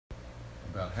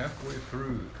about halfway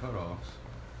through the cutoffs,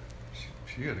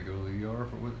 she had to go to the ER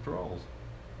for withdrawals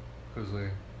because they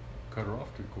cut her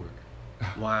off too quick.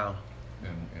 Wow.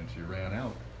 and she ran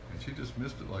out, and she just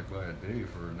missed it like by a day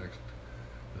for the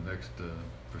next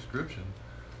prescription.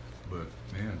 But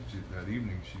man, that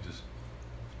evening she just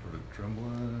started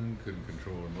trembling, couldn't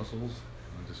control her muscles.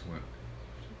 And I just went,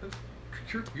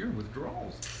 you're in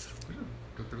withdrawals. We just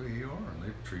took her to the ER and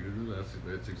they treated her.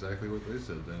 That's exactly what they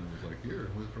said then. It was like, you're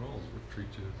in withdrawals. We'll treat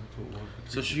you. That's what we'll have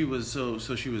to So treat she you. was so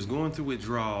she was going through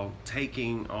withdrawal,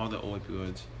 taking all the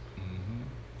opioids,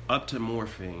 up to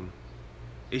morphine.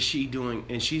 Is she doing?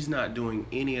 And she's not doing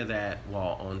any of that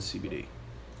while on CBD.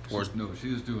 No,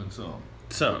 she is doing some.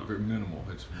 Some. Very minimal.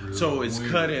 It's really So it's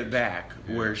cut it limited. back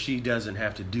Yeah. where she doesn't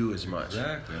have to do as much.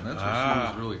 Exactly, and that's what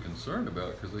she was really concerned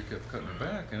about because they kept cutting her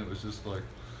back, and it was just like,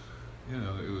 it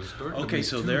was starting to be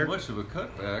too much of a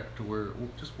cutback to where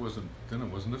it just wasn't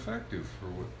effective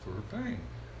for her pain.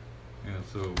 And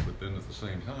so, but then at the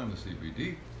same time, the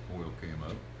CBD oil came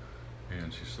up,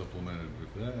 and she supplemented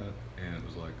with that, and it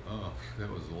was like, oh, that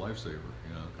was a lifesaver,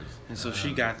 And so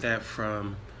she got that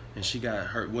from, and she got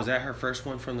her. Was that her first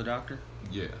one from the doctor?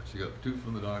 Yeah, she got 2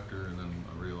 from the doctor, and then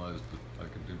I realized that I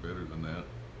could do better than that,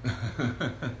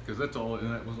 because that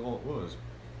was all it was.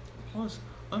 Plus,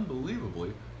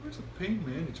 unbelievably, there's a pain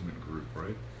management group,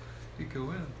 right? You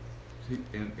go in,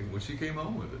 and when she came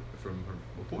home with it from her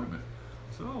appointment,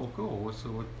 I said, "Oh, cool. What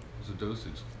was the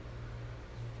dosage?"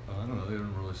 I don't know. They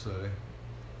didn't really say.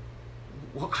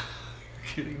 What?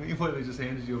 You're kidding me? Why, they just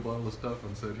handed you a bottle of stuff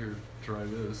and said, "Here, try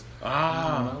this." And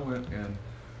I went and.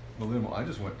 Well, then I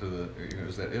just went to it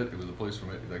was a place from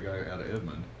that guy out of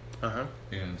Edmond.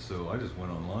 And so I just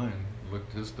went online,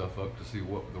 looked his stuff up to see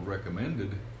what the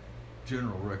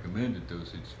general recommended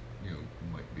dosage,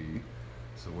 might be,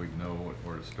 so we'd know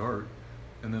where to start.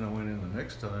 And then I went in the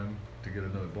next time to get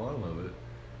another bottle of it,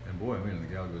 and boy,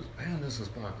 the gal goes, "Man, this is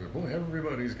popular. Boy,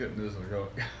 everybody's getting this." And I go,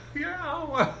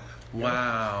 "Yeah."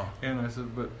 Wow. And I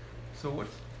said, "But so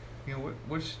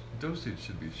which dosage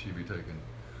should she be taking?"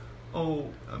 "Oh,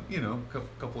 a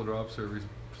couple of drops every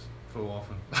so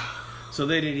often." So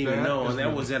they didn't even know, and that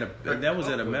is was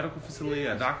at a medical facility,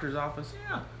 a doctor's office.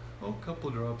 Yeah. "Oh, a couple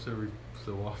of drops every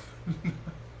so often."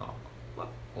 Oh,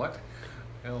 what?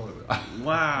 Hell,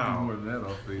 Wow. more than that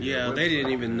off the They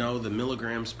didn't even know the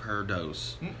milligrams per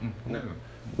dose. No.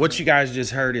 What you guys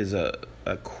just heard is a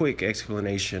quick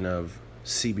explanation of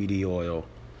CBD oil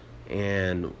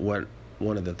and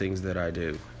one of the things that I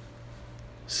do.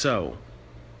 So,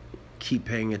 keep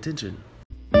paying attention.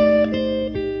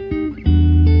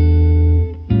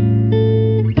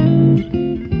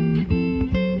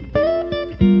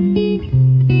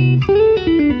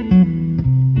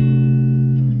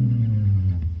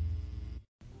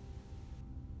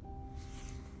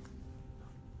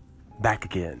 Back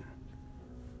again.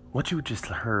 What you just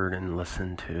heard and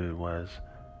listened to was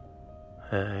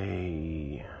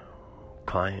a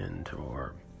client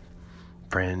or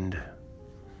friend,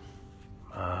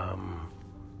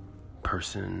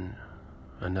 person,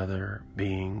 another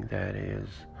being that is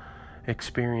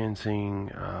experiencing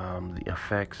the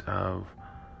effects of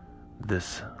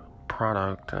this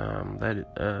product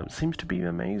that seems to be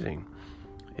amazing.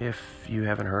 If you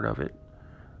haven't heard of it,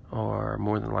 or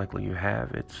more than likely you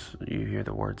have, you hear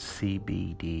the word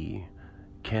CBD,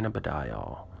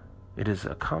 cannabidiol. It is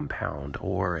a compound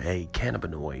or a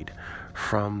cannabinoid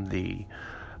from the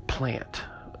plant,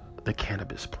 the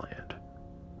cannabis plant.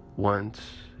 Once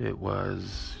it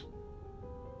was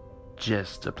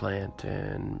just a plant,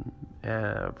 and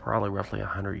probably roughly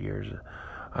 100 years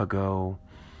ago,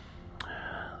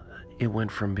 it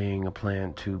went from being a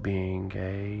plant to being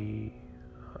a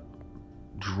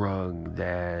drug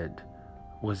that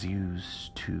was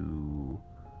used to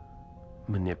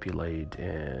manipulate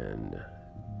and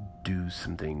do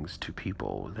some things to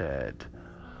people that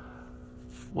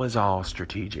was all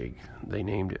strategic. They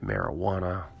named it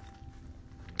marijuana.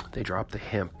 They dropped the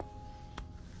hemp,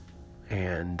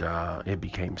 and it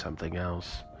became something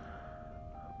else.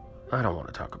 I don't want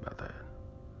to talk about that.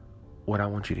 What I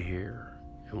want you to hear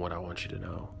and what I want you to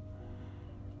know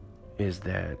is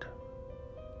that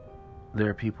there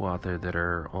are people out there that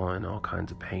are on all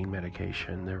kinds of pain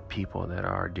medication. There are people that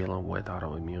are dealing with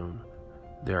autoimmune.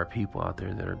 There are people out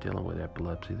there that are dealing with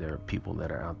epilepsy. There are people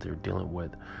that are out there dealing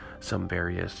with some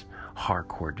various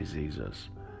hardcore diseases.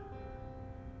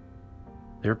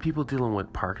 There are people dealing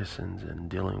with Parkinson's and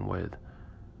dealing with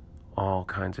all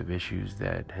kinds of issues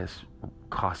that has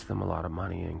cost them a lot of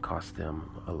money and cost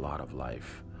them a lot of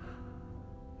life.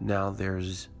 Now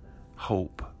there's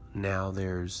hope. Now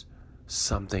there's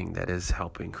something that is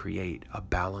helping create a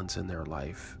balance in their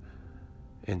life.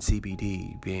 And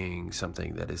CBD, being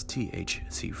something that is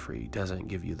THC free, doesn't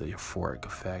give you the euphoric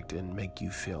effect and make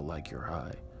you feel like you're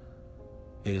high.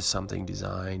 It is something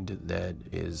designed that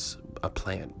is a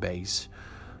plant-based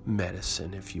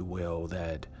medicine, if you will,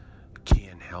 that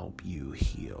can help you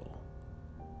heal.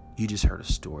 You just heard a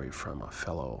story from a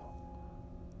fellow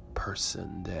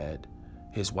person that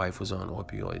his wife was on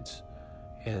opioids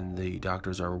and the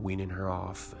doctors are weaning her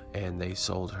off, and they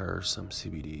sold her some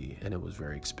CBD and it was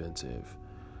very expensive.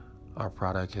 Our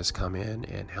product has come in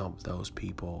and helped those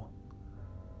people.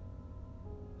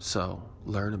 So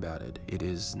learn about it. It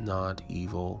is not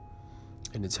evil,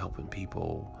 and it's helping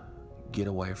people get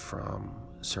away from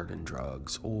certain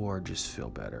drugs or just feel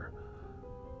better.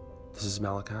 This is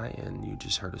Malachi, and you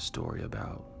just heard a story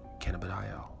about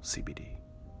cannabidiol CBD.